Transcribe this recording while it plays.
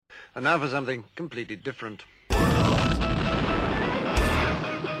And now for something completely different.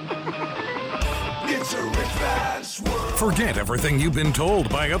 Forget everything you've been told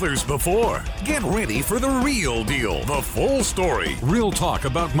by others before. Get ready for the real deal, the full story, real talk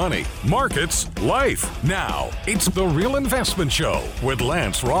about money, markets, life. Now, it's The Real Investment Show with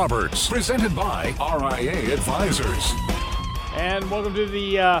Lance Roberts, presented by RIA Advisors. And welcome to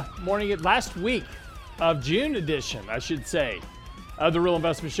the last week of June edition, I should say, of The Real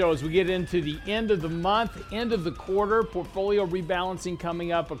Investment Show as we get into the end of the month, end of the quarter, portfolio rebalancing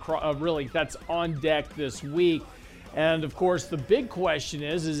coming up. Really, that's on deck this week. And of course, the big question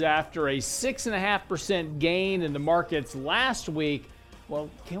is after a 6.5% gain in the markets last week,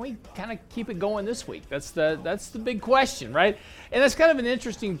 well, can we kind of keep it going this week? That's the big question, right? And that's kind of an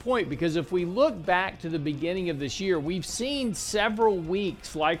interesting point because if we look back to the beginning of this year, we've seen several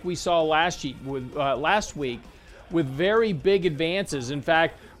weeks like we saw last week with very big advances. In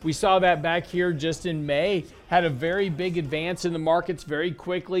fact, we saw that back here just in May, had a very big advance in the markets very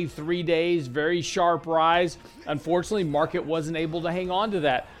quickly, 3 days, very sharp rise. Unfortunately, market wasn't able to hang on to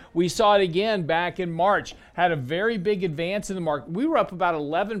that. We saw it again back in March, had a very big advance in the market. We were up about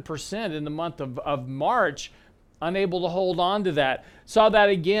 11% in the month of March, unable to hold on to that. Saw that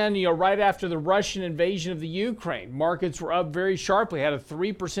again, right after the Russian invasion of the Ukraine. Markets were up very sharply, had a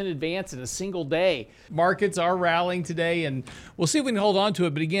 3% advance in a single day. Markets are rallying today, and we'll see if we can hold on to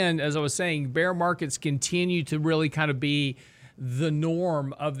it. But again, as I was saying, bear markets continue to really kind of be the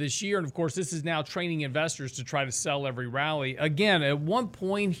norm of this year. And of course, this is now training investors to try to sell every rally. Again, at one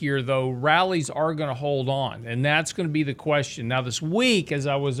point here, though, rallies are going to hold on, and that's going to be the question. Now, this week, as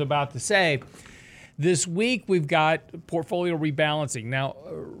I was about to say, this week, we've got portfolio rebalancing. Now,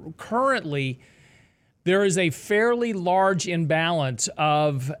 currently, there is a fairly large imbalance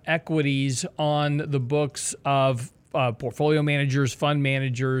of equities on the books of portfolio managers, fund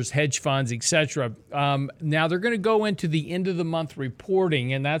managers, hedge funds, etc. Now, they're going to go into the end of the month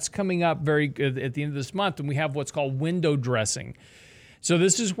reporting, and that's coming up very good at the end of this month, and we have what's called window dressing. So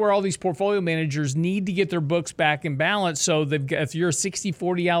this is where all these portfolio managers need to get their books back in balance. So they've got, if you're a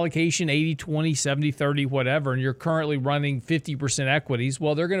 60-40 allocation, 80-20, 70-30, whatever, and you're currently running 50% equities,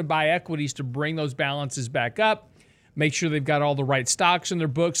 well, they're going to buy equities to bring those balances back up, make sure they've got all the right stocks in their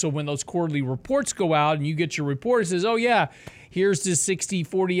books. So when those quarterly reports go out and you get your report, it says, oh, yeah, here's this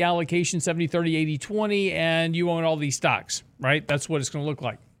 60-40 allocation, 70-30, 80-20, and you own all these stocks, right? That's what it's going to look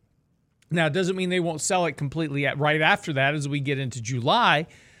like. Now, it doesn't mean they won't sell it completely right after that as we get into July,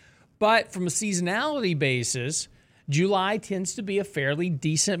 but from a seasonality basis, July tends to be a fairly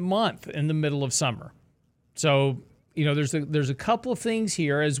decent month in the middle of summer. So, there's a couple of things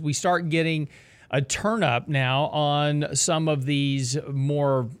here as we start getting a turn up now on some of these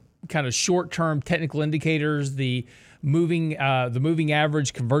more kind of short-term technical indicators, the moving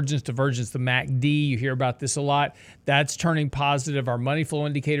average, convergence, divergence, the MACD. You hear about this a lot. That's turning positive. Our money flow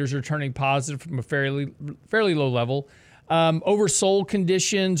indicators are turning positive from a fairly low level. Oversold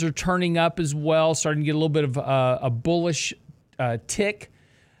conditions are turning up as well, starting to get a little bit of a bullish tick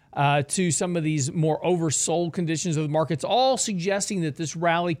to some of these more oversold conditions of the markets, all suggesting that this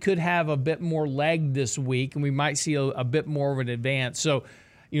rally could have a bit more leg this week, and we might see a bit more of an advance. So,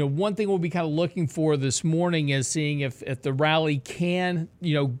 one thing we'll be kind of looking for this morning is seeing if the rally can,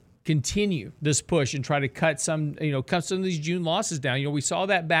 continue this push and try to cut some of these June losses down. We saw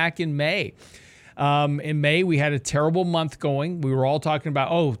that back in May. In May, we had a terrible month going. We were all talking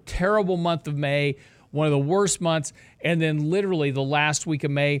about, terrible month of May, one of the worst months. And then literally the last week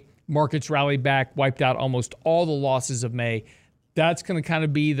of May, markets rallied back, wiped out almost all the losses of May. That's going to kind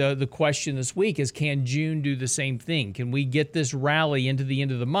of be the question this week is, can June do the same thing? Can we get this rally into the end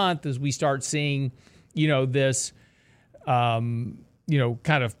of the month as we start seeing, this, kind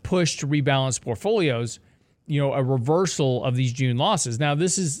of push to rebalance portfolios, a reversal of these June losses. Now,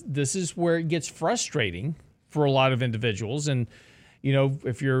 this is where it gets frustrating for a lot of individuals. And,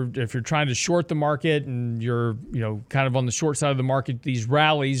 if you're trying to short the market and you're, kind of on the short side of the market, these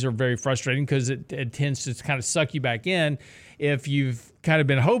rallies are very frustrating because it tends to kind of suck you back in. If you've kind of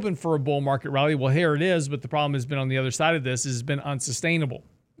been hoping for a bull market rally, well, here it is. But the problem has been on the other side of this has been unsustainable,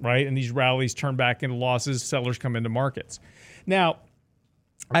 right? And these rallies turn back into losses. Sellers come into markets. Now,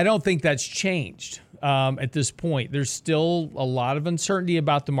 I don't think that's changed at this point. There's still a lot of uncertainty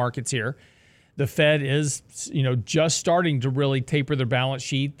about the markets here. The Fed is, just starting to really taper their balance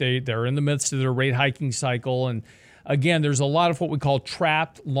sheet. They're in the midst of their rate hiking cycle. And again, there's a lot of what we call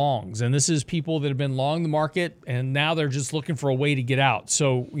trapped longs. And this is people that have been long the market and now they're just looking for a way to get out.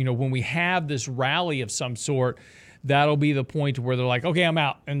 So, when we have this rally of some sort, that'll be the point where they're like, okay, I'm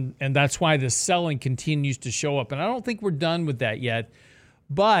out. And that's why the selling continues to show up. And I don't think we're done with that yet.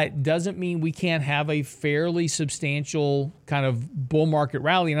 but doesn't mean we can't have a fairly substantial kind of bull market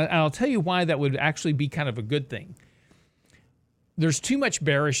rally. And I'll tell you why that would actually be kind of a good thing. There's too much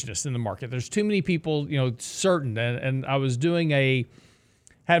bearishness in the market. There's too many people, certain. And I was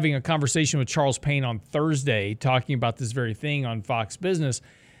having a conversation with Charles Payne on Thursday talking about this very thing on Fox Business.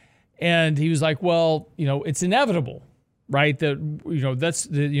 And he was like, well, it's inevitable, right? That, that's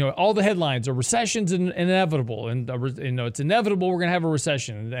all the headlines are recession's inevitable. And, it's inevitable we're going to have a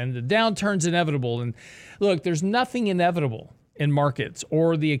recession and the downturn's inevitable. And look, there's nothing inevitable in markets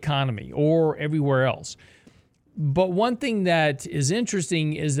or the economy or everywhere else. But one thing that is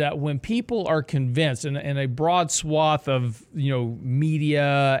interesting is that when people are convinced, and a broad swath of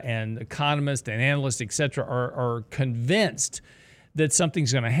media and economists and analysts, et cetera, are convinced that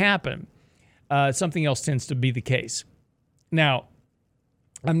something's going to happen, something else tends to be the case. Now,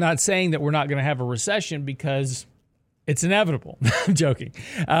 I'm not saying that we're not going to have a recession because it's inevitable. I'm joking.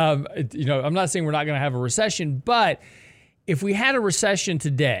 I'm not saying we're not going to have a recession, but if we had a recession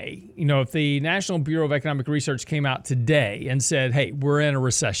today, if the National Bureau of Economic Research came out today and said, hey, we're in a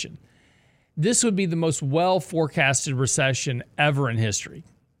recession, this would be the most well-forecasted recession ever in history.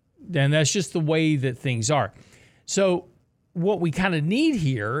 And that's just the way that things are. So what we kind of need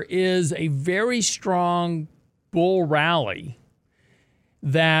here is a very strong bull rally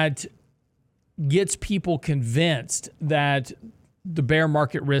that gets people convinced that the bear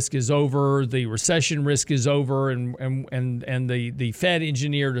market risk is over, the recession risk is over, and the Fed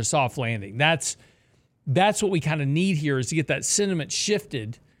engineered a soft landing. That's what we kind of need here, is to get that sentiment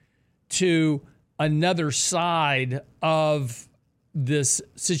shifted to another side of this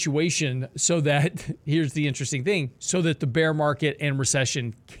situation, so that, here's the interesting thing, so that the bear market and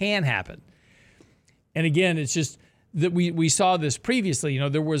recession can happen. And again, it's just that we saw this previously.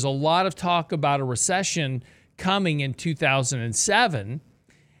 There was a lot of talk about a recession coming in 2007,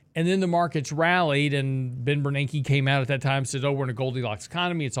 and then the markets rallied, and Ben Bernanke came out at that time and said, we're in a Goldilocks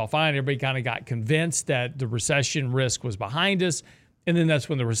economy, it's all fine. Everybody kind of got convinced that the recession risk was behind us, and then that's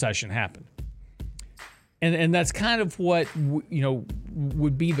when the recession happened. And that's kind of what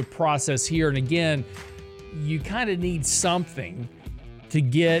would be the process here. And again, you kind of need something to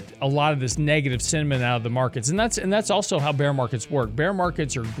get a lot of this negative sentiment out of the markets. And that's also how bear markets work. Bear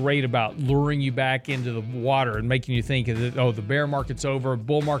markets are great about luring you back into the water and making you think that, the bear market's over,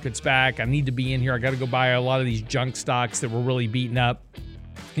 bull market's back, I need to be in here, I got to go buy a lot of these junk stocks that were really beaten up,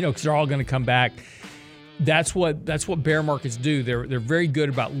 because they're all going to come back. That's what bear markets do. They're very good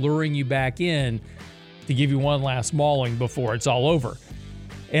about luring you back in to give you one last mauling before it's all over.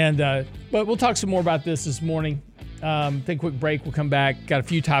 And but we'll talk some more about this morning. Take a quick break. We'll come back. Got a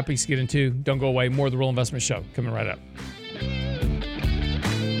few topics to get into. Don't go away. More of the Real Investment Show coming right up.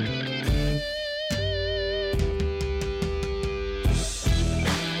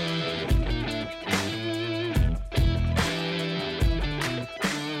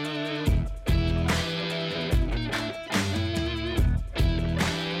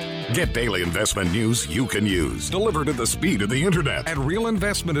 Get daily investment news you can use, delivered at the speed of the internet at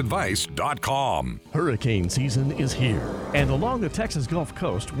realinvestmentadvice.com. Hurricane season is here, and along the Texas Gulf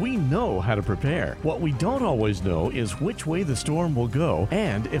Coast, we know how to prepare. What we don't always know is which way the storm will go,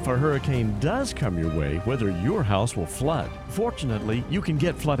 and if a hurricane does come your way, whether your house will flood. Fortunately, you can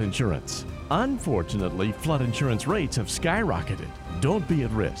get flood insurance. Unfortunately, flood insurance rates have skyrocketed. Don't be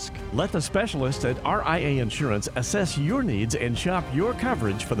at risk. Let the specialists at RIA Insurance assess your needs and shop your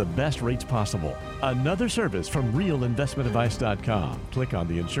coverage for the best rates possible. Another service from realinvestmentadvice.com. Click on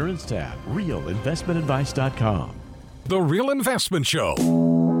the insurance tab, realinvestmentadvice.com. The Real Investment Show.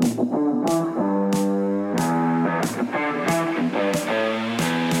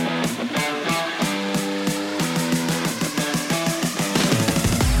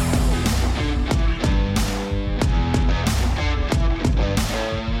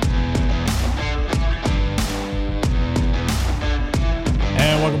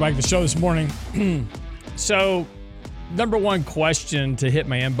 Back to the show this morning. So, number one question to hit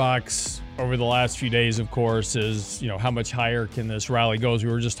my inbox over the last few days, of course, is, how much higher can this rally go? As we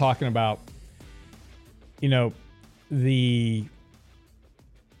were just talking about, the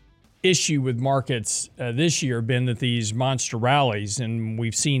issue with markets this year been that these monster rallies, and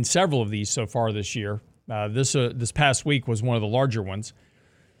we've seen several of these so far this year. This past week was one of the larger ones.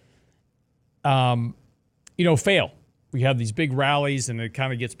 Fail. We have these big rallies, and it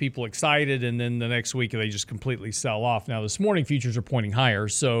kind of gets people excited, and then the next week they just completely sell off. Now, this morning, futures are pointing higher,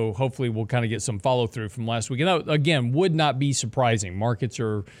 so hopefully we'll kind of get some follow-through from last week. And that, again, would not be surprising. Markets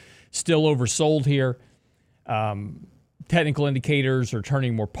are still oversold here. technical indicators are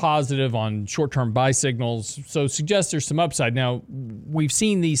turning more positive on short-term buy signals, so suggests there's some upside. Now, we've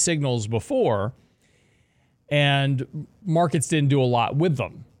seen these signals before, and markets didn't do a lot with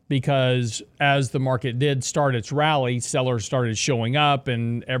them because as the market did start its rally, sellers started showing up,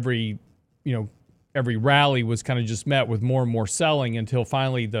 and every rally was kind of just met with more and more selling until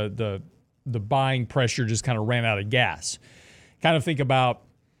finally the buying pressure just kind of ran out of gas. Kind of think about,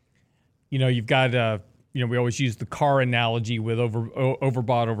 you've got we always use the car analogy with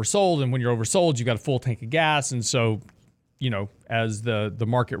overbought, oversold. And when you're oversold, you've got a full tank of gas. And so, as the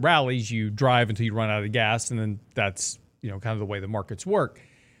market rallies, you drive until you run out of gas. And then that's, kind of the way the markets work.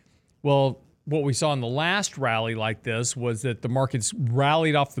 Well, what we saw in the last rally like this was that the markets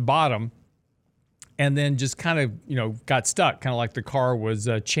rallied off the bottom and then just kind of, got stuck, kind of like the car was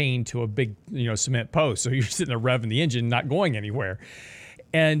chained to a big, cement post. So you're sitting there revving the engine, not going anywhere.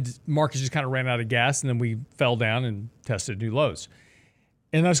 And markets just kind of ran out of gas, and then we fell down and tested new lows.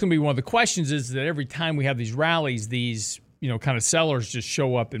 And that's going to be one of the questions, is that every time we have these rallies, these, kind of sellers just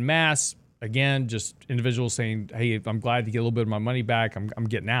show up in mass. Again, just individuals saying, hey, I'm glad to get a little bit of my money back. I'm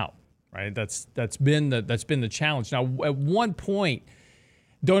getting out, right? That's been the challenge. Now, at one point,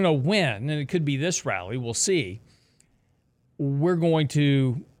 don't know when, and it could be this rally, we'll see, we're going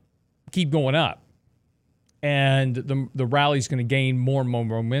to keep going up. And the rally is going to gain more and more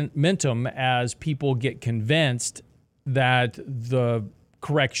momentum as people get convinced that the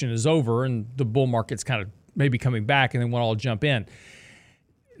correction is over and the bull market's kind of maybe coming back, and then we'll all jump in.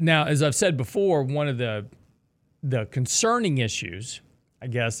 Now, as I've said before, one of the concerning issues, I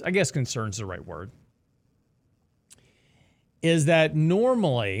guess concern's the right word, is that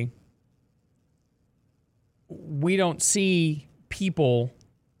normally we don't see people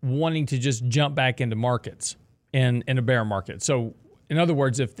wanting to just jump back into markets in a bear market. So, in other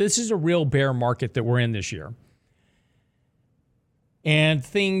words, if this is a real bear market that we're in this year, and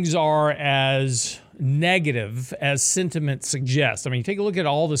things are as negative as sentiment suggests, I mean, take a look at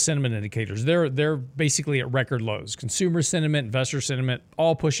all the sentiment indicators. They're basically at record lows. Consumer sentiment, investor sentiment,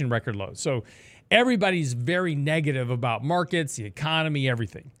 all pushing record lows. So everybody's very negative about markets, the economy,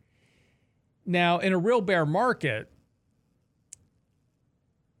 everything. Now, in a real bear market,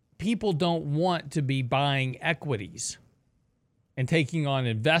 people don't want to be buying equities and taking on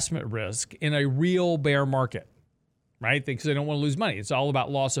investment risk in a real bear market, right? Because they don't want to lose money. It's all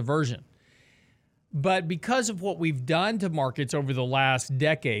about loss aversion. But because of what we've done to markets over the last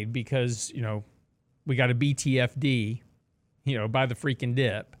decade, because, we got a BTFD, by the freaking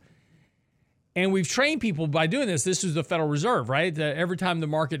dip, and we've trained people by doing this. This is the Federal Reserve, right? Every time the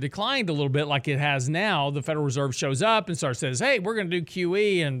market declined a little bit like it has now, the Federal Reserve shows up and says, hey, we're going to do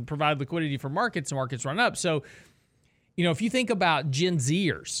QE and provide liquidity for markets, and markets run up. So, if you think about Gen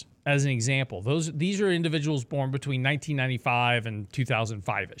Zers as an example, these are individuals born between 1995 and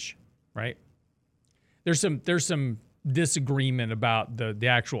 2005-ish, right? There's some disagreement about the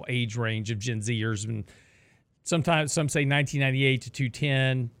actual age range of Gen Zers, and sometimes some say 1998 to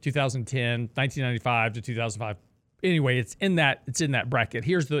 2010, 1995 to 2005. Anyway, it's in that bracket.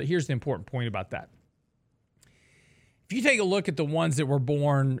 Here's the important point about that. If you take a look at the ones that were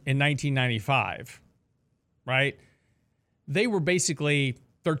born in 1995, right? They were basically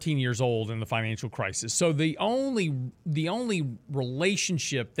 13 years old in the financial crisis. So the only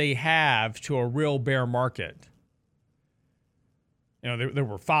relationship they have to a real bear market, there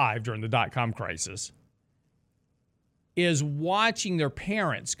were 5 during the dot-com crisis, is watching their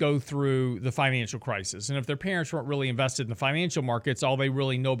parents go through the financial crisis. And if their parents weren't really invested in the financial markets, all they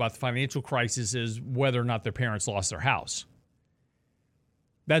really know about the financial crisis is whether or not their parents lost their house.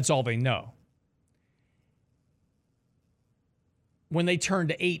 That's all they know. When they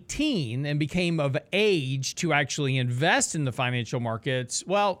turned 18 and became of age to actually invest in the financial markets,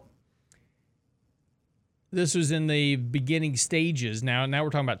 well, this was in the beginning stages. Now we're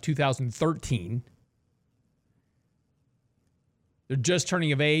talking about 2013. They're just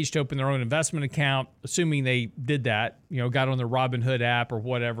turning of age to open their own investment account, assuming they did that, got on the Robinhood app or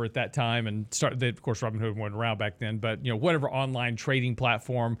whatever at that time and started. Of course, Robinhood wasn't around back then, but whatever online trading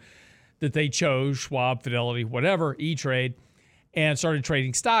platform that they chose, Schwab, Fidelity, whatever, E-Trade, and started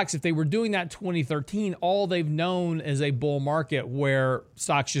trading stocks. If they were doing that in 2013, all they've known is a bull market where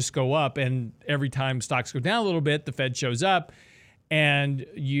stocks just go up, and every time stocks go down a little bit, the Fed shows up and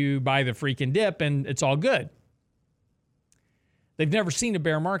you buy the freaking dip and it's all good. They've never seen a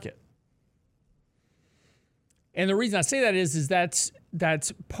bear market. And the reason I say that is that's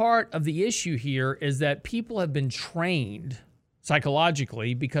part of the issue here, is that people have been trained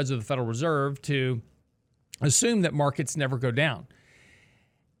psychologically because of the Federal Reserve to assume that markets never go down.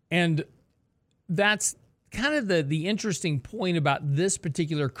 And that's kind of the interesting point about this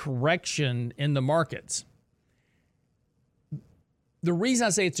particular correction in the markets. The reason I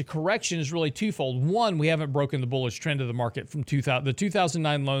say it's a correction is really twofold. One, we haven't broken the bullish trend of the market from the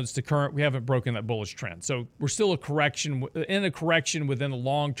 2009 lows to current. We haven't broken that bullish trend. So we're still in a correction within a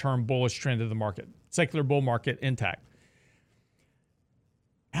long-term bullish trend of the market. Secular bull market intact.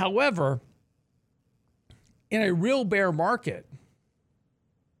 However, in a real bear market,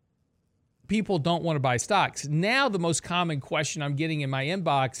 people don't want to buy stocks. Now the most common question I'm getting in my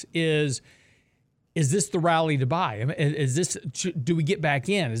inbox is this the rally to buy? Do we get back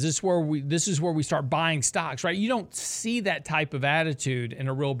in? This is where we start buying stocks, right? You don't see that type of attitude in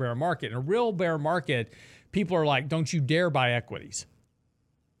a real bear market. In a real bear market, people are like, don't you dare buy equities.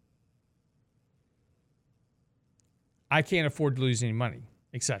 I can't afford to lose any money,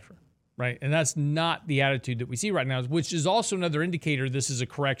 etc. Right? And that's not the attitude that we see right now, which is also another indicator this is a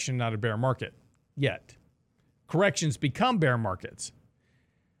correction, not a bear market yet. Corrections become bear markets.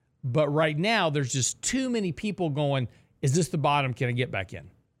 But right now, there's just too many people going, is this the bottom? Can I get back in?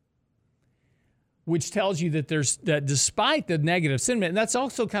 Which tells you that that despite the negative sentiment, and that's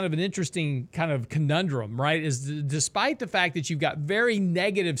also kind of an interesting kind of conundrum, right? Is despite the fact that you've got very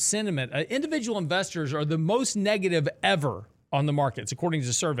negative sentiment, individual investors are the most negative ever on the markets, according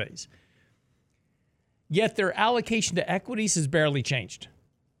to surveys. Yet their allocation to equities has barely changed.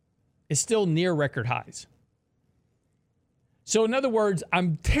 It's still near record highs. So in other words,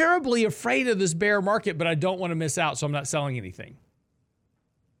 I'm terribly afraid of this bear market, but I don't want to miss out, so I'm not selling anything.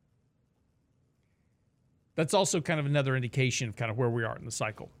 That's also kind of another indication of kind of where we are in the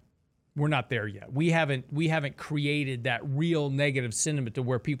cycle. We're not there yet. We haven't created that real negative sentiment to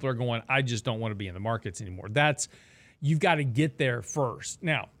where people are going, I just don't want to be in the markets anymore. You've got to get there first.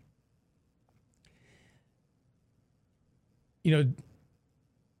 Now,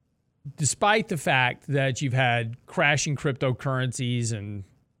 despite the fact that you've had crashing cryptocurrencies and,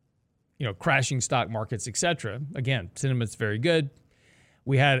 crashing stock markets, et cetera, again, sentiment's very good.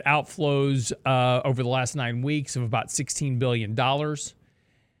 We had outflows over the last 9 weeks of about $16 billion.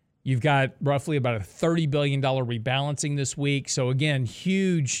 You've got roughly about a $30 billion rebalancing this week. So again,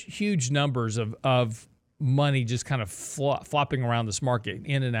 huge numbers of money just kind of flopping around this market,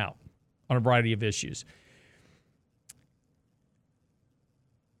 in and out on a variety of issues.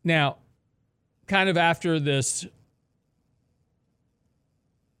 Now, kind of after this,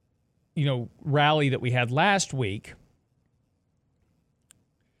 rally that we had last week,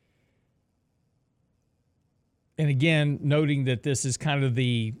 and again, noting that this is kind of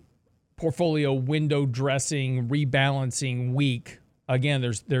the portfolio window dressing, rebalancing week. Again,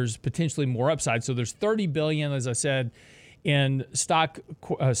 there's potentially more upside. So there's $30 billion, as I said, in stock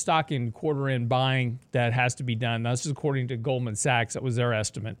in quarter end buying that has to be done. Now, this is according to Goldman Sachs. That was their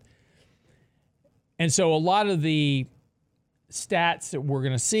estimate. And so a lot of the stats that we're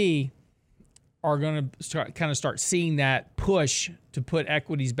going to see are going to start seeing that push to put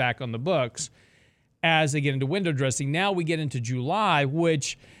equities back on the books as they get into window dressing. Now we get into July,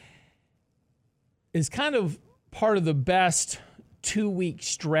 which is kind of part of the best 2-week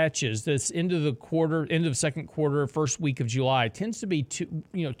stretches. This end of second quarter, first week of July tends to be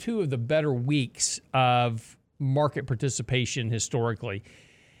two of the better weeks of market participation historically.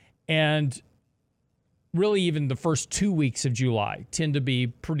 And really even the first 2 weeks of July tend to be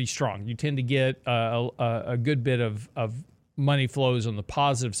pretty strong. You tend to get a good bit of money flows on the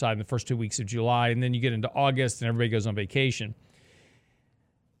positive side in the first 2 weeks of July, and then you get into August and everybody goes on vacation.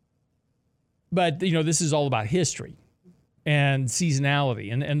 But, this is all about history and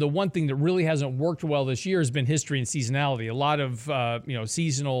seasonality. And the one thing that really hasn't worked well this year has been history and seasonality. A lot of,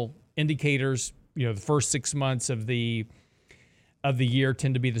 seasonal indicators, the first 6 months of the year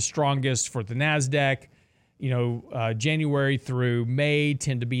tend to be the strongest for the NASDAQ. January through May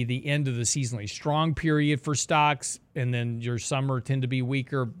tend to be the end of the seasonally strong period for stocks, and then your summer tend to be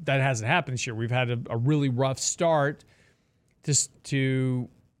weaker. That hasn't happened this year. We've had a really rough start to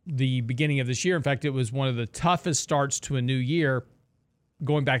the beginning of this year. In fact, it was one of the toughest starts to a new year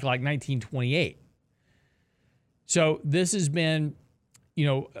going back to like 1928. So this has been,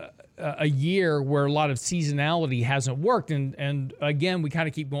 a year where a lot of seasonality hasn't worked. And again, we kind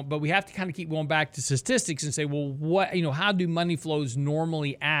of keep going, but we have to kind of keep going back to statistics and say, well, how do money flows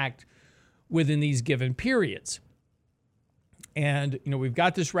normally act within these given periods? And, we've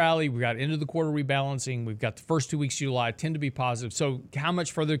got this rally, we've got end of the quarter rebalancing, we've got the first 2 weeks of July tend to be positive. So how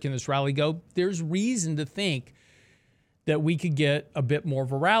much further can this rally go? There's reason to think that we could get a bit more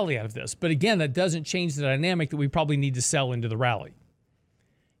of a rally out of this. But again, that doesn't change the dynamic that we probably need to sell into the rally.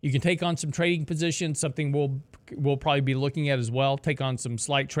 You can take on some trading positions, something we'll probably be looking at as well. Take on some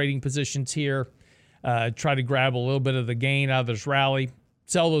slight trading positions here. try to grab a little bit of the gain out of this rally,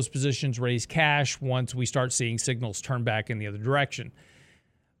 sell those positions, raise cash once we start seeing signals turn back in the other direction.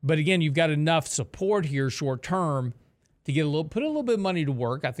 But again, you've got enough support here short term to put a little bit of money to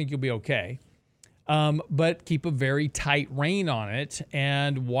work. I think you'll be okay. But keep a very tight rein on it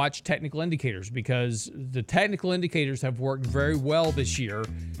and watch technical indicators, because the technical indicators have worked very well this year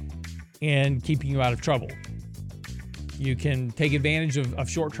in keeping you out of trouble. You can take advantage of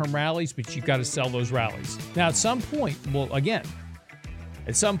short-term rallies, but you've got to sell those rallies. Now, at some point, we'll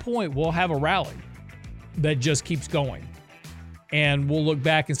have a rally that just keeps going. And we'll look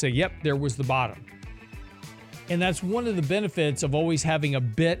back and say, yep, there was the bottom. And that's one of the benefits of always having a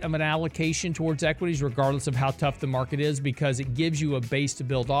bit of an allocation towards equities, regardless of how tough the market is, because it gives you a base to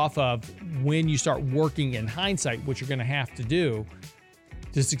build off of when you start working in hindsight, what you're going to have to do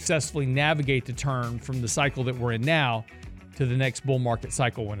to successfully navigate the turn from the cycle that we're in now to the next bull market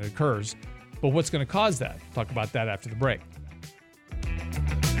cycle when it occurs. But what's going to cause that? Talk about that after the break.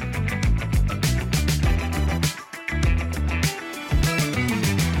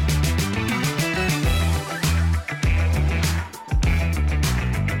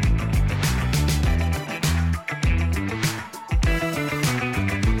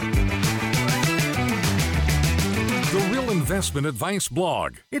 Investment Advice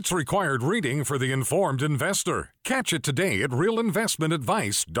blog. It's required reading for the informed investor. Catch it today at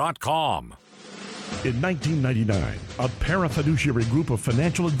realinvestmentadvice.com. In 1999, a parafiduciary group of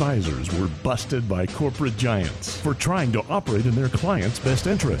financial advisors were busted by corporate giants for trying to operate in their clients' best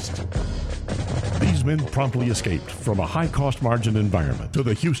interest. These men promptly escaped from a high-cost margin environment to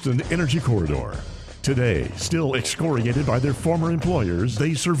the Houston Energy Corridor. Today, still excoriated by their former employers,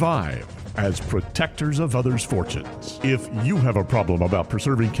 they survive as protectors of others' fortunes. If you have a problem about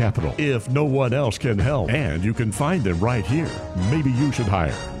preserving capital, if no one else can help, and you can find them right here, maybe you should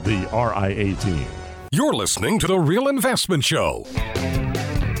hire the RIA team. You're listening to The Real Investment Show.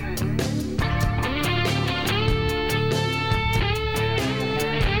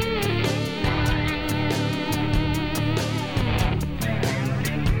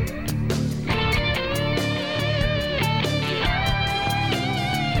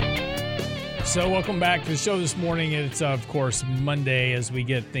 So welcome back to the show this morning. It's, of course, Monday as we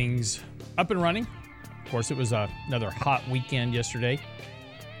get things up and running. Of course, it was another hot weekend yesterday,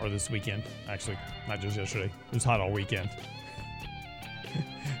 or this weekend, actually, not just yesterday. It was hot all weekend.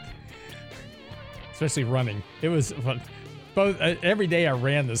 Especially running. It was fun. Every day I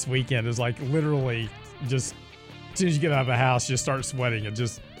ran this weekend is like literally just, as soon as you get out of the house, you start sweating.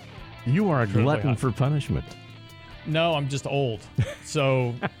 You are a glutton for punishment. No, I'm just old.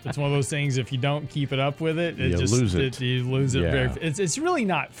 So it's one of those things, if you don't keep it up with it, you lose it. You lose it. Yeah. It's really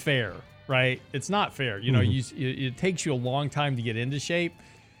not fair, right? It's not fair. You know, it takes you a long time to get into shape,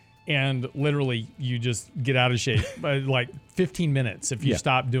 and literally you just get out of shape by like 15 minutes. If you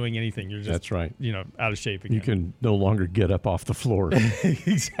stop doing anything, you're just, that's right, out of shape again. You can no longer get up off the floor.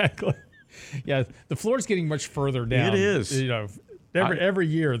 Exactly. Yeah, the floor's getting much further down. It is. Every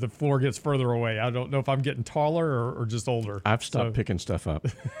year, the floor gets further away. I don't know if I'm getting taller or just older. I've stopped picking stuff up.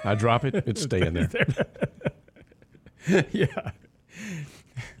 I drop it, it's staying there. Yeah.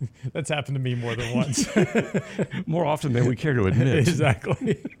 That's happened to me more than once. More often than we care to admit.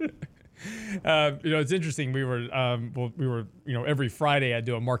 Exactly. It's interesting. We were, every Friday I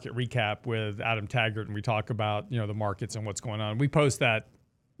do a market recap with Adam Taggart, and we talk about, the markets and what's going on. We post that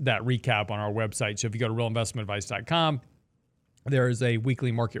recap on our website. So if you go to realinvestmentadvice.com, there is a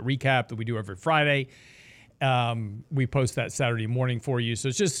weekly market recap that we do every Friday. We post that Saturday morning for you. So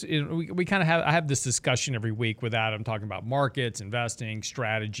it's just, we kind of I have this discussion every week with Adam talking about markets, investing,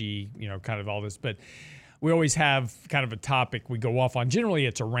 strategy, kind of all this. But we always have kind of a topic we go off on. Generally,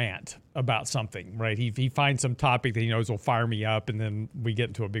 it's a rant about something, right? He finds some topic that he knows will fire me up, and then we get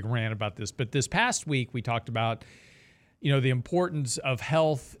into a big rant about this. But this past week, we talked about, the importance of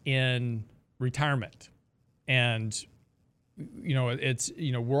health in retirement. And it's,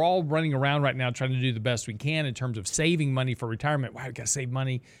 we're all running around right now trying to do the best we can in terms of saving money for retirement. Wow, we got to save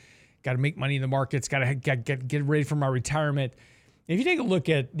money, got to make money in the markets, got to get ready for my retirement. If you take a look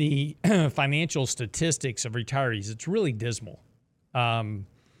at the financial statistics of retirees, it's really dismal. The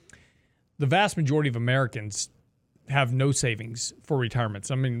vast majority of Americans have no savings for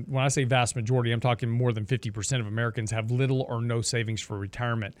retirements. I mean, when I say vast majority, I'm talking more than 50% of Americans have little or no savings for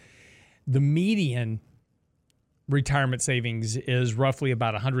retirement. The median retirement savings is roughly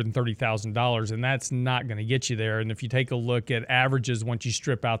about $130,000, and that's not going to get you there. And if you take a look at averages, once you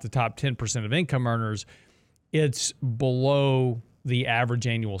strip out the top 10% of income earners, it's below the average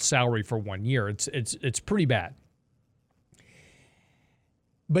annual salary for 1 year. It's pretty bad.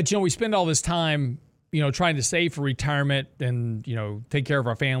 But we spend all this time trying to save for retirement and, take care of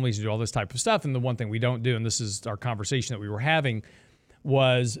our families and do all this type of stuff. And the one thing we don't do, and this is our conversation that we were having,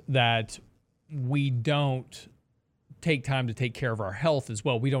 was that we don't take time to take care of our health as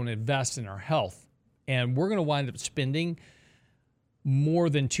well. We don't invest in our health. And we're going to wind up spending more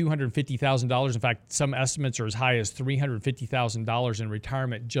than $250,000. In fact, some estimates are as high as $350,000 in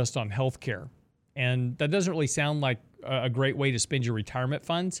retirement just on health care. And that doesn't really sound like a great way to spend your retirement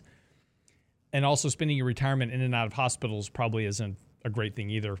funds. And also spending your retirement in and out of hospitals probably isn't a great thing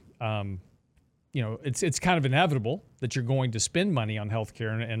either. It's kind of inevitable that you're going to spend money on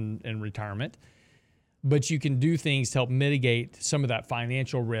healthcare and retirement, but you can do things to help mitigate some of that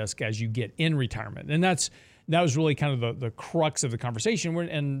financial risk as you get in retirement. And that was really kind of the crux of the conversation.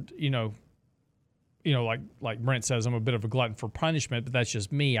 Like Brent says, I'm a bit of a glutton for punishment, but that's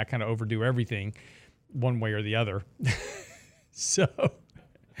just me. I kind of overdo everything one way or the other.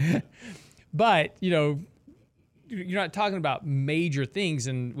 But, you're not talking about major things.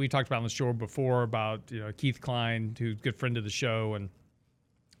 And we talked about on the show before about, Keith Klein, who's a good friend of the show. And,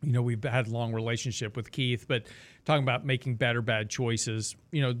 we've had a long relationship with Keith, but talking about making better bad choices,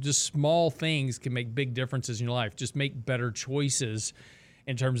 just small things can make big differences in your life. Just make better choices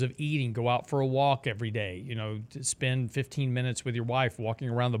in terms of eating. Go out for a walk every day, spend 15 minutes with your wife walking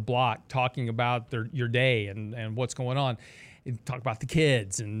around the block, talking about your day and what's going on. And talk about the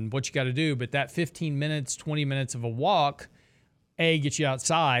kids and what you got to do. But that 15 minutes, 20 minutes of a walk, gets you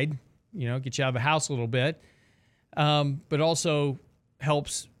outside, get you out of the house a little bit, but also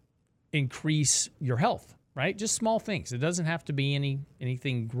helps increase your health, right? Just small things. It doesn't have to be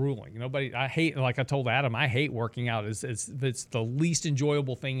anything grueling. Like I told Adam, I hate working out. It's the least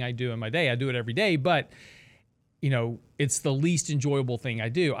enjoyable thing I do in my day. I do it every day, but it's the least enjoyable thing I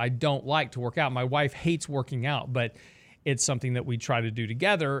do. I don't like to work out. My wife hates working out, but it's something that we try to do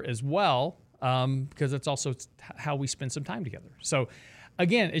together as well, because it's also how we spend some time together. So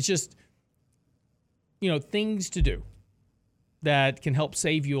again, it's just, things to do that can help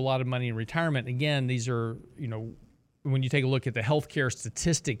save you a lot of money in retirement. Again, these are, when you take a look at the healthcare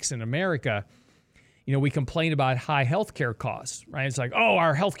statistics in America, we complain about high healthcare costs, right? It's like, oh,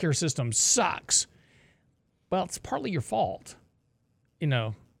 our healthcare system sucks. Well, it's partly your fault.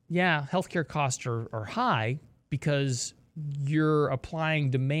 Healthcare costs are high because you're applying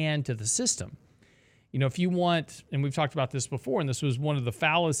demand to the system. If you want, and we've talked about this before, and this was one of the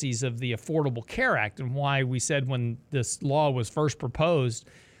fallacies of the Affordable Care Act and why we said when this law was first proposed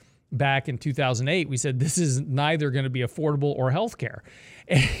back in 2008, we said this is neither going to be affordable or healthcare.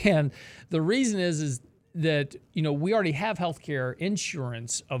 And the reason is that, we already have healthcare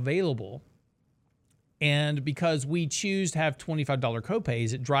insurance available. And because we choose to have $25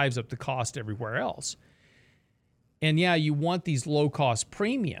 copays, it drives up the cost everywhere else. And you want these low-cost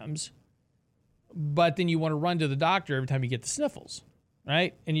premiums, but then you want to run to the doctor every time you get the sniffles,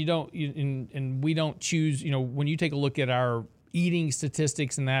 right? And and we don't choose. When you take a look at our eating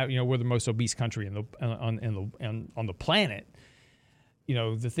statistics and that, we're the most obese country on the planet.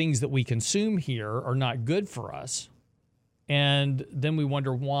 The things that we consume here are not good for us, and then we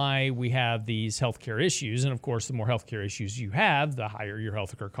wonder why we have these healthcare issues. And of course, the more healthcare issues you have, the higher your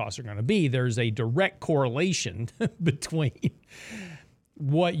healthcare costs are going to be. There's a direct correlation between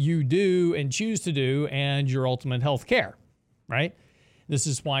what you do and choose to do and your ultimate healthcare, right? This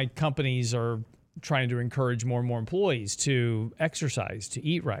is why companies are trying to encourage more and more employees to exercise, to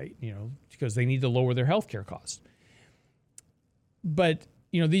eat right, because they need to lower their healthcare costs. But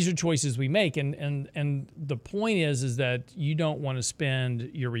these are choices we make, and the point is that you don't want to spend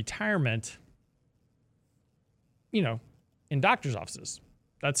your retirement, in doctor's offices.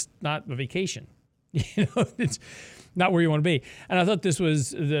 That's not a vacation. It's not where you want to be. And I thought this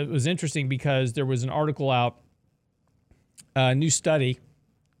was interesting because there was an article out, a new study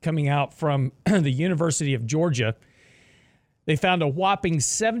coming out from the University of Georgia. They found a whopping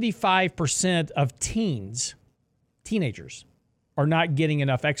 75% of teenagers, are not getting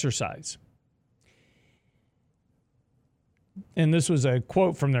enough exercise. And this was a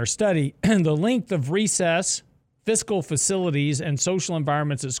quote from their study. The length of recess, physical facilities, and social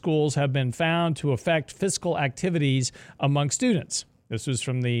environments at schools have been found to affect physical activities among students. This was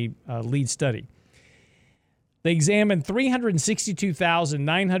from the lead study. They examined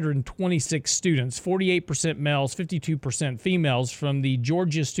 362,926 students, 48% males, 52% females, from the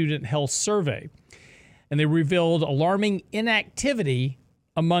Georgia Student Health Survey. And they revealed alarming inactivity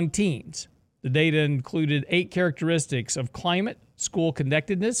among teens. The data included 8 characteristics of climate, school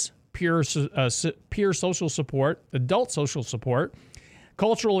connectedness, peer social support, adult social support,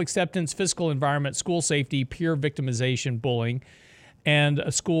 cultural acceptance, physical environment, school safety, peer victimization, bullying, and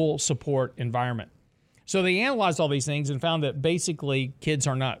a school support environment. So they analyzed all these things and found that basically kids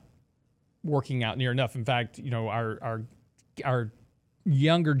are not working out near enough. In fact, our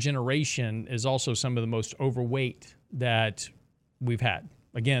younger generation is also some of the most overweight that we've had.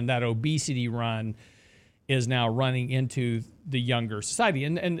 Again, that obesity run is now running into the younger society.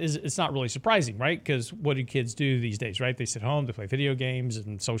 And it's not really surprising, right? Because what do kids do these days, right? They sit home, they play video games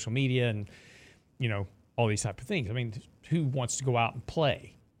and social media and, all these type of things. I mean, who wants to go out and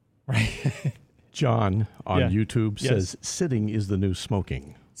play, right? John on YouTube says sitting is the new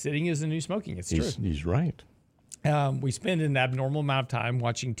smoking. Sitting is the new smoking. It's true. He's right. We spend an abnormal amount of time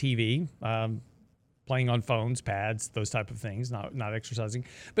watching TV, playing on phones, pads, those type of things, not exercising.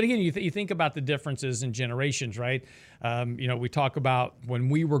 But again, you think about the differences in generations, right? We talk about when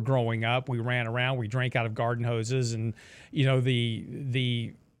we were growing up, we ran around, we drank out of garden hoses, and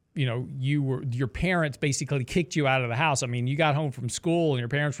your parents basically kicked you out of the house. I mean, you got home from school and your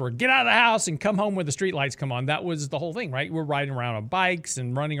parents were, get out of the house and come home when the street lights come on. That was the whole thing, right? We're riding around on bikes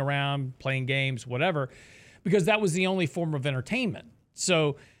and running around, playing games, whatever, because that was the only form of entertainment.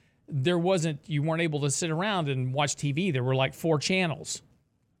 So you weren't able to sit around and watch TV. There were like 4 channels,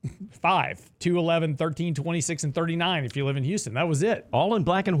 5, 2, 11, 13, 26, and 39 if you live in Houston. That was it. All in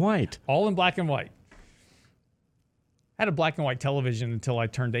black and white. All in black and white. I had a black and white television until I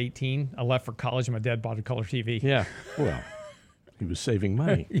turned 18. I left for college and my dad bought a color TV. Yeah, well, he was saving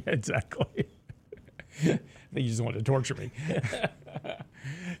money. Yeah, exactly. I think he just wanted to torture me.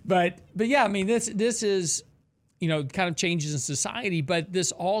 But yeah, I mean, this is, kind of changes in society, but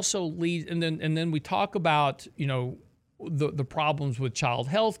this also leads, and then we talk about, the problems with child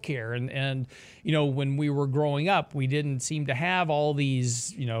health care. And when we were growing up, we didn't seem to have all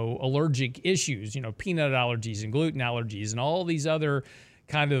these, allergic issues, peanut allergies and gluten allergies and all these other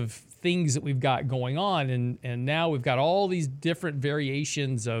kind of things that we've got going on. And now we've got all these different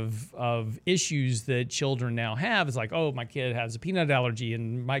variations of issues that children now have. It's like, oh, my kid has a peanut allergy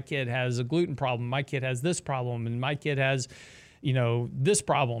and my kid has a gluten problem. My kid has this problem and my kid has, this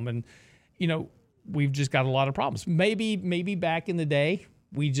problem. And, we've just got a lot of problems. Maybe back in the day,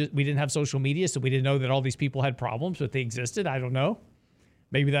 we didn't have social media, so we didn't know that all these people had problems, but they existed. I don't know.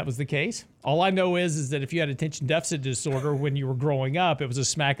 Maybe that was the case. All I know is that if you had attention deficit disorder when you were growing up, it was a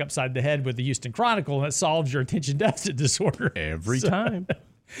smack upside the head with the Houston Chronicle, and it solves your attention deficit disorder. Every time.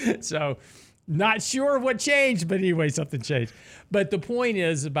 So not sure what changed, but anyway, something changed. But the point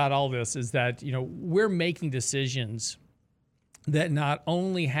is about all this is that, we're making decisions that not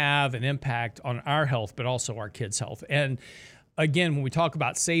only have an impact on our health, but also our kids' health. And again, when we talk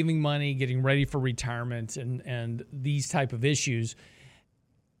about saving money, getting ready for retirement, and these type of issues,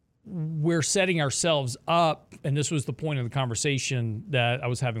 we're setting ourselves up, and this was the point of the conversation that I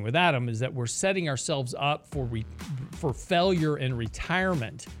was having with Adam, is that we're setting ourselves up for failure in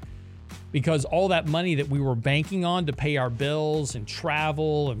retirement, because all that money that we were banking on to pay our bills and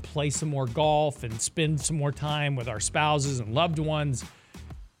travel and play some more golf and spend some more time with our spouses and loved ones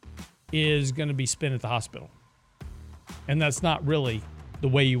is going to be spent at the hospital. And that's not really the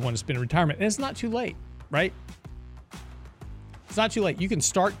way you want to spend retirement. And it's not too late, right? It's not too late. You can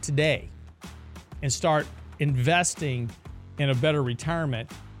start today and start investing in a better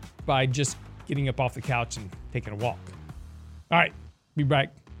retirement by just getting up off the couch and taking a walk. All right, be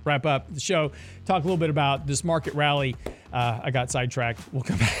back. Wrap up the show. Talk a little bit about this market rally. I got sidetracked. We'll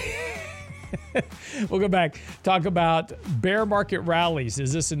come back. We'll go back. Talk about bear market rallies.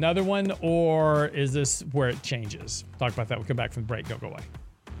 Is this another one, or is this where it changes? Talk about that. We'll come back from the break. Don't go away.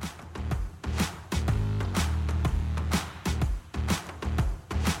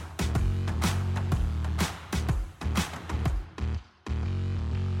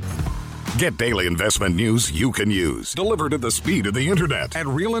 Get daily investment news you can use, delivered at the speed of the internet at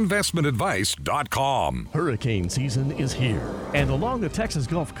realinvestmentadvice.com. Hurricane season is here, and along the Texas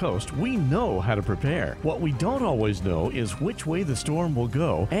Gulf Coast, we know how to prepare. What we don't always know is which way the storm will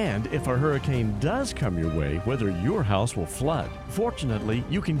go, and if a hurricane does come your way, whether your house will flood. Fortunately,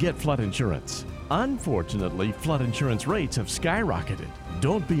 you can get flood insurance. Unfortunately, flood insurance rates have skyrocketed.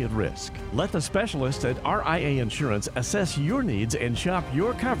 Don't be at risk. Let the specialists at RIA Insurance assess your needs and shop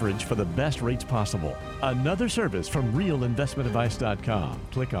your coverage for the best rates possible. Another service from realinvestmentadvice.com.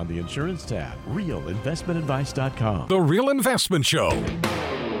 Click on the insurance tab. realinvestmentadvice.com. The Real Investment Show.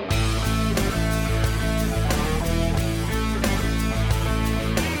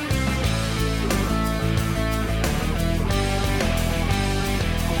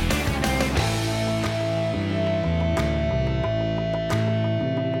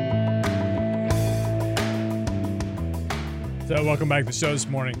 So welcome back to the show this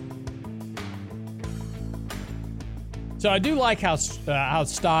morning. So I do like how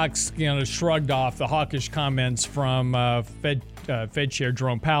stocks, shrugged off the hawkish comments from Fed Chair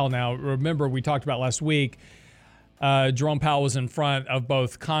Jerome Powell. Now, remember, we talked about last week, Jerome Powell was in front of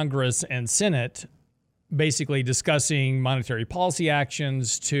both Congress and Senate, basically discussing monetary policy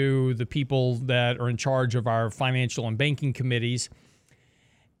actions to the people that are in charge of our financial and banking committees.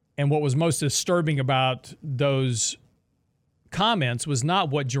 And what was most disturbing about those comments was not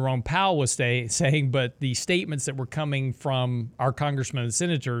what Jerome Powell was saying, but the statements that were coming from our congressmen and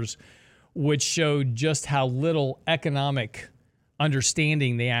senators, which showed just how little economic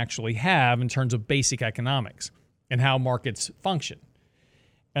understanding they actually have in terms of basic economics and how markets function.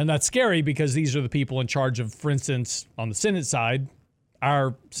 And that's scary because these are the people in charge of, for instance, on the Senate side,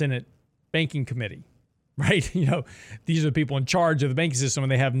 our Senate Banking Committee, right? These are the people in charge of the banking system,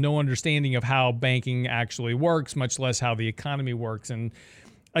 and they have no understanding of how banking actually works, much less how the economy works. And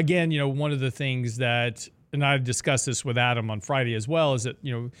again, one of the things that, and I discussed this with Adam on Friday as well, is that,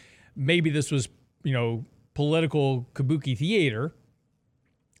 maybe this was, political kabuki theater,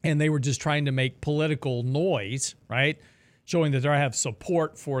 and they were just trying to make political noise, right? Showing that they have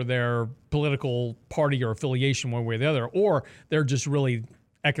support for their political party or affiliation one way or the other, or they're just really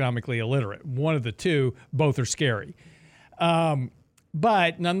economically illiterate. One of the two, both are scary.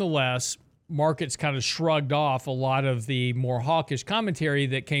 But nonetheless, markets kind of shrugged off a lot of the more hawkish commentary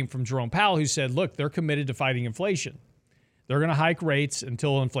that came from Jerome Powell, who said, look, they're committed to fighting inflation. They're going to hike rates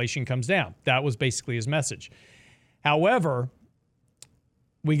until inflation comes down. That was basically his message. However,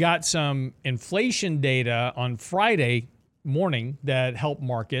 we got some inflation data on Friday morning that helped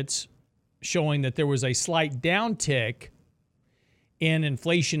markets, showing that there was a slight downtick in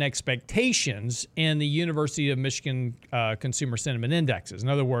inflation expectations in the University of Michigan Consumer Sentiment Indexes. In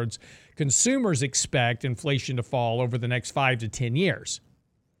other words, consumers expect inflation to fall over the next 5 to 10 years.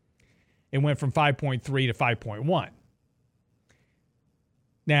 It went from 5.3 to 5.1.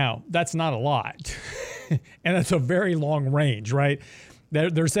 Now, that's not a lot, and that's a very long range, right?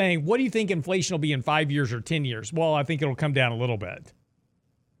 They're saying, what do you think inflation will be in 5 years or 10 years? Well, I think it'll come down a little bit,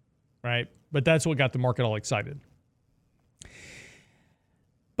 right? But that's what got the market all excited.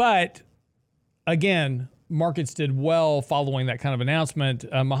 But again, markets did well following that kind of announcement.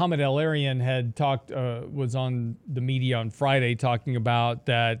 Mohamed El-Erian had was on the media on Friday talking about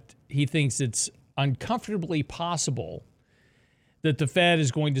that he thinks it's uncomfortably possible that the Fed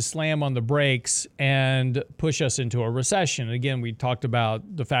is going to slam on the brakes and push us into a recession. Again, we talked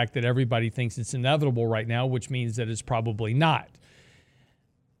about the fact that everybody thinks it's inevitable right now, which means that it's probably not.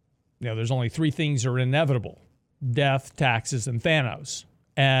 There's only three things that are inevitable: death, taxes, and Thanos.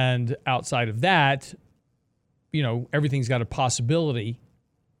 And outside of that, everything's got a possibility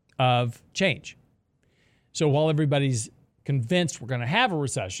of change. So while everybody's convinced we're going to have a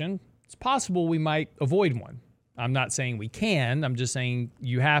recession, it's possible we might avoid one. I'm not saying we can. I'm just saying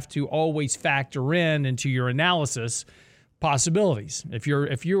you have to always factor into your analysis possibilities. If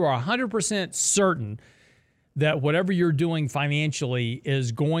you are 100% certain that whatever you're doing financially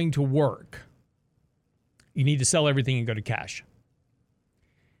is going to work, you need to sell everything and go to cash.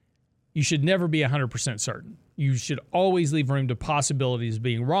 You should never be 100% certain. You should always leave room to possibilities of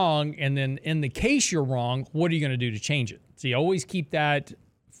being wrong. And then in the case you're wrong, what are you going to do to change it? So you always keep that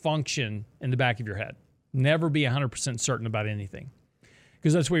function in the back of your head. Never be 100% certain about anything,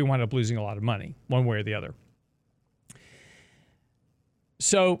 because that's where you wind up losing a lot of money, one way or the other.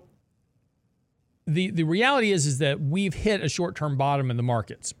 So the reality is that we've hit a short-term bottom in the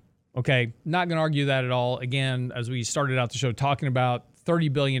markets. Okay, not going to argue that at all. Again, as we started out the show talking about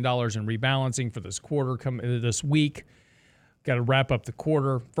 $30 billion in rebalancing for this quarter, this week. Got to wrap up the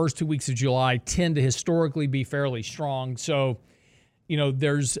quarter. First 2 weeks of July tend to historically be fairly strong. So,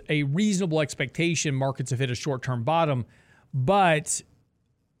 there's a reasonable expectation markets have hit a short-term bottom. But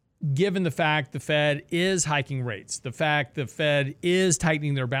given the fact the Fed is hiking rates, the fact the Fed is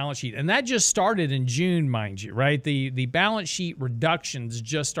tightening their balance sheet, and that just started in June, mind you, right? The balance sheet reductions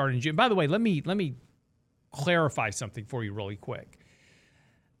just started in June. By the way, let me clarify something for you really quick.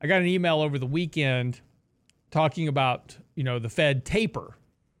 I got an email over the weekend talking about, the Fed taper,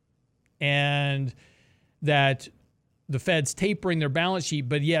 and that the Fed's tapering their balance sheet,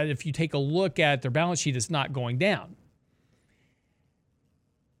 but yet if you take a look at their balance sheet, it's not going down.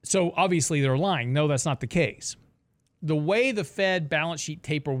 So obviously they're lying. No, that's not the case. The way the Fed balance sheet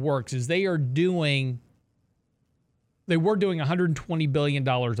taper works is they were doing $120 billion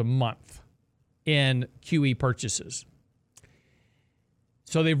a month in QE purchases.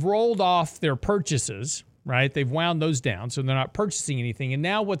 So they've rolled off their purchases, right? They've wound those down, so they're not purchasing anything. And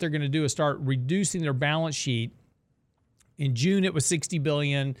now what they're going to do is start reducing their balance sheet. In June, it was $60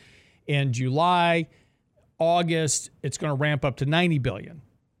 billion. In July, August, it's going to ramp up to $90 billion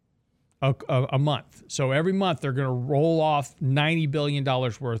a month. So every month they're going to roll off $90 billion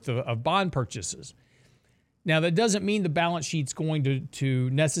worth of bond purchases. Now, that doesn't mean the balance sheet's going to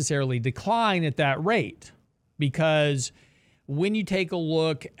necessarily decline at that rate, because when you take a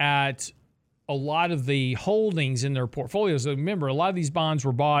look at a lot of the holdings in their portfolios, remember, a lot of these bonds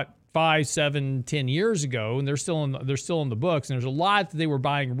were bought 5, 7, 10 years ago, and they're still in the books. And there's a lot that they were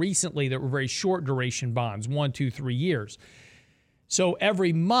buying recently that were very short duration bonds, 1, 2, 3 years. So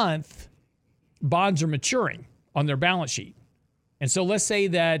every month, bonds are maturing on their balance sheet. And so let's say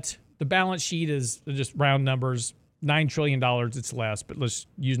that the balance sheet is, just round numbers, $9 trillion. It's less, but let's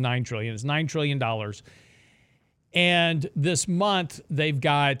use $9 trillion. It's $9 trillion. And this month, they've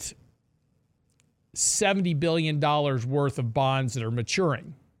got $70 billion worth of bonds that are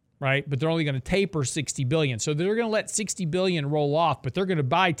maturing, right? But they're only going to taper $60 billion. So they're going to let $60 billion roll off, but they're going to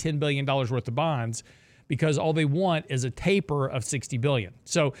buy $10 billion worth of bonds because all they want is a taper of $60 billion.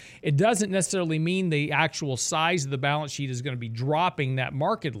 So it doesn't necessarily mean the actual size of the balance sheet is going to be dropping that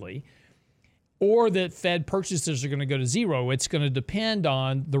markedly, or that Fed purchases are going to go to zero. It's going to depend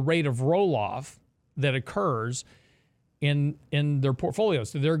on the rate of roll-off that occurs in their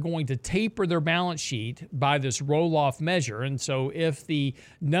portfolios. So they're going to taper their balance sheet by this roll-off measure. And so if the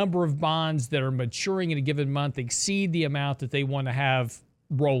number of bonds that are maturing in a given month exceed the amount that they want to have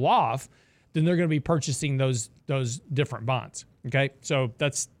roll off, then they're going to be purchasing those different bonds. Okay? So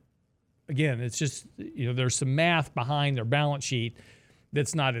that's, again, it's just, there's some math behind their balance sheet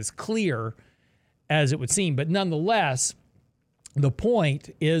that's not as clear as it would seem. But nonetheless, the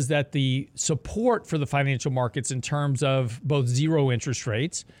point is that the support for the financial markets in terms of both zero interest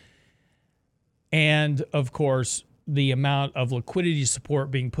rates and, of course, the amount of liquidity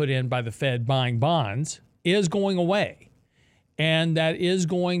support being put in by the Fed buying bonds is going away. And that is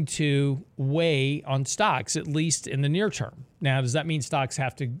going to weigh on stocks, at least in the near term. Now, does that mean stocks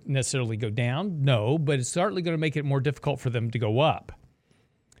have to necessarily go down? No, but it's certainly going to make it more difficult for them to go up.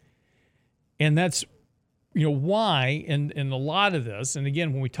 And that's why in a lot of this, and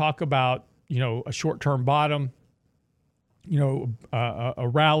again, when we talk about, a short-term bottom, a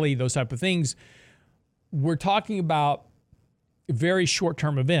rally, those type of things, we're talking about very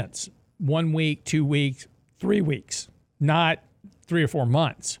short-term events, 1 week, 2 weeks, 3 weeks, not 3 or 4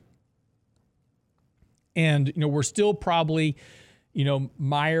 months. And, we're still probably,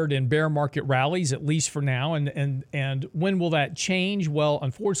 mired in bear market rallies, at least for now. And when will that change? Well,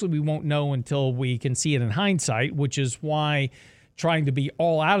 unfortunately, we won't know until we can see it in hindsight, which is why trying to be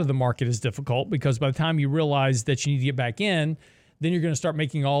all out of the market is difficult, because by the time you realize that you need to get back in, then you're going to start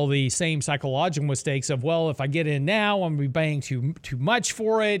making all the same psychological mistakes of, well, if I get in now, I'm going to be paying too much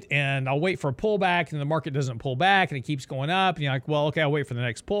for it, and I'll wait for a pullback, and the market doesn't pull back, and it keeps going up, and you're like, well, okay, I'll wait for the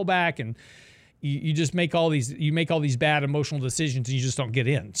next pullback, and you just make all these bad emotional decisions, and you just don't get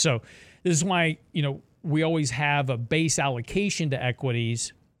in. So this is why, we always have a base allocation to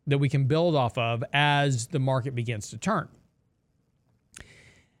equities that we can build off of as the market begins to turn.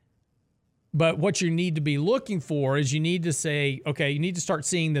 But what you need to be looking for is you need to say, okay, you need to start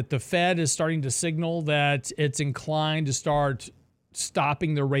seeing that the Fed is starting to signal that it's inclined to start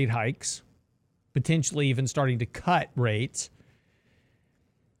stopping their rate hikes, potentially even starting to cut rates.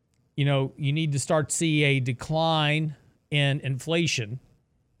 You need to start to see a decline in inflation.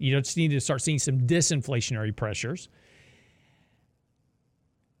 You just need to start seeing some disinflationary pressures.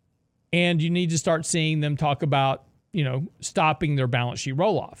 And you need to start seeing them talk about, stopping their balance sheet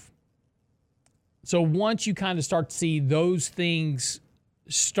roll-off. So once you kind of start to see those things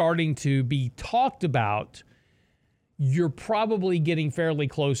starting to be talked about, you're probably getting fairly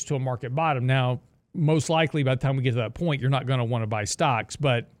close to a market bottom. Now, most likely by the time we get to that point, you're not going to want to buy stocks,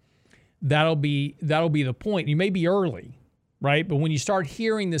 but that'll be the point. You may be early, right? But when you start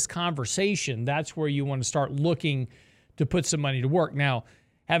hearing this conversation, that's where you want to start looking to put some money to work. Now,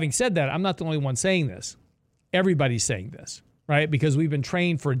 having said that, I'm not the only one saying this. Everybody's saying this, right? Because we've been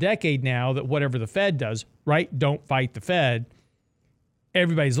trained for a decade now that whatever the Fed does, right? Don't fight the Fed.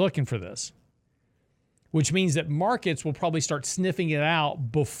 Everybody's looking for this, which means that markets will probably start sniffing it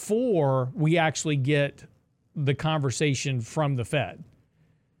out before we actually get the conversation from the Fed.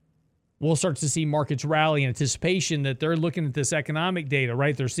 We'll start to see markets rally in anticipation that they're looking at this economic data,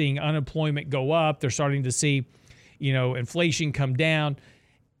 right? They're seeing unemployment go up. They're starting to see, inflation come down.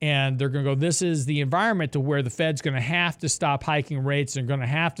 And they're going to go, this is the environment to where the Fed's going to have to stop hiking rates. They're going to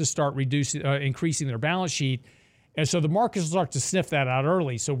have to start increasing their balance sheet. And so the markets will start to sniff that out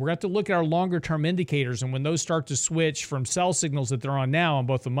early. So we're going to have to look at our longer-term indicators. And when those start to switch from sell signals that they're on now on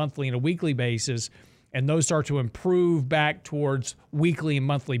both a monthly and a weekly basis, and those start to improve back towards weekly and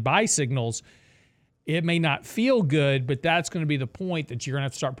monthly buy signals, It may not feel good, but that's going to be the point that you're going to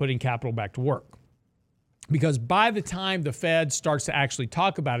have to start putting capital back to work. Because by the time the Fed starts to actually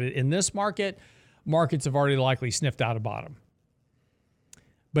talk about it in this market, markets have already likely sniffed out a bottom.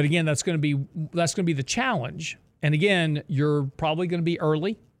 But again, that's going to be the challenge. And again, you're probably going to be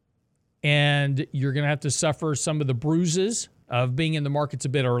early, and you're going to have to suffer some of the bruises of being in the markets a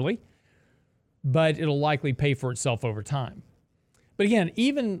bit early, but it'll likely pay for itself over time. But again,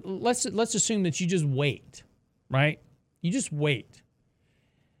 even let's assume that you just wait, right? You just wait.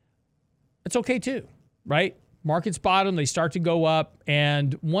 It's okay too, right? Markets bottom, they start to go up,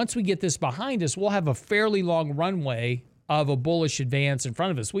 and once we get this behind us, we'll have a fairly long runway of a bullish advance in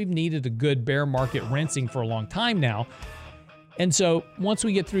front of us. We've needed a good bear market rinsing for a long time now. And so once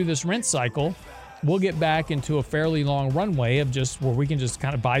we get through this rinse cycle, we'll get back into a fairly long runway of just where we can just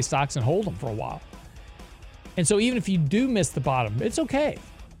kind of buy stocks and hold them for a while. And so even if you do miss the bottom, it's okay,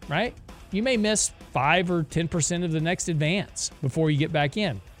 right? You may miss 5 or 10% of the next advance before you get back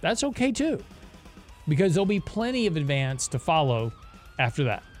in. That's okay too, because there'll be plenty of advance to follow after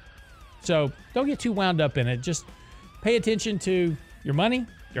that. So don't get too wound up in it. Just pay attention to your money,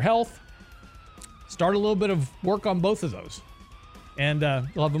 your health. Start a little bit of work on both of those, and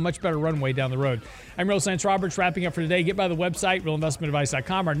you'll have a much better runway down the road. I'm Real Lance Roberts, wrapping up for today. Get by the website,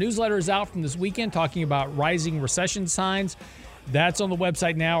 realinvestmentadvice.com. Our newsletter is out from this weekend talking about rising recession signs. That's on the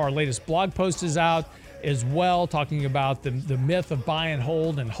website now. Our latest blog post is out as well, talking about the myth of buy and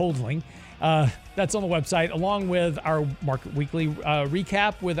hold and holding. That's on the website, along with our Market Weekly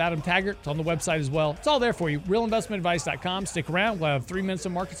recap with Adam Taggart. It's on the website as well. It's all there for you. realinvestmentadvice.com. Stick around. We'll have 3 minutes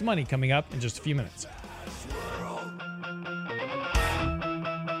of Markets Money coming up in just a few minutes.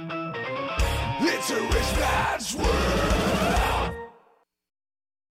 It's a rich man's world.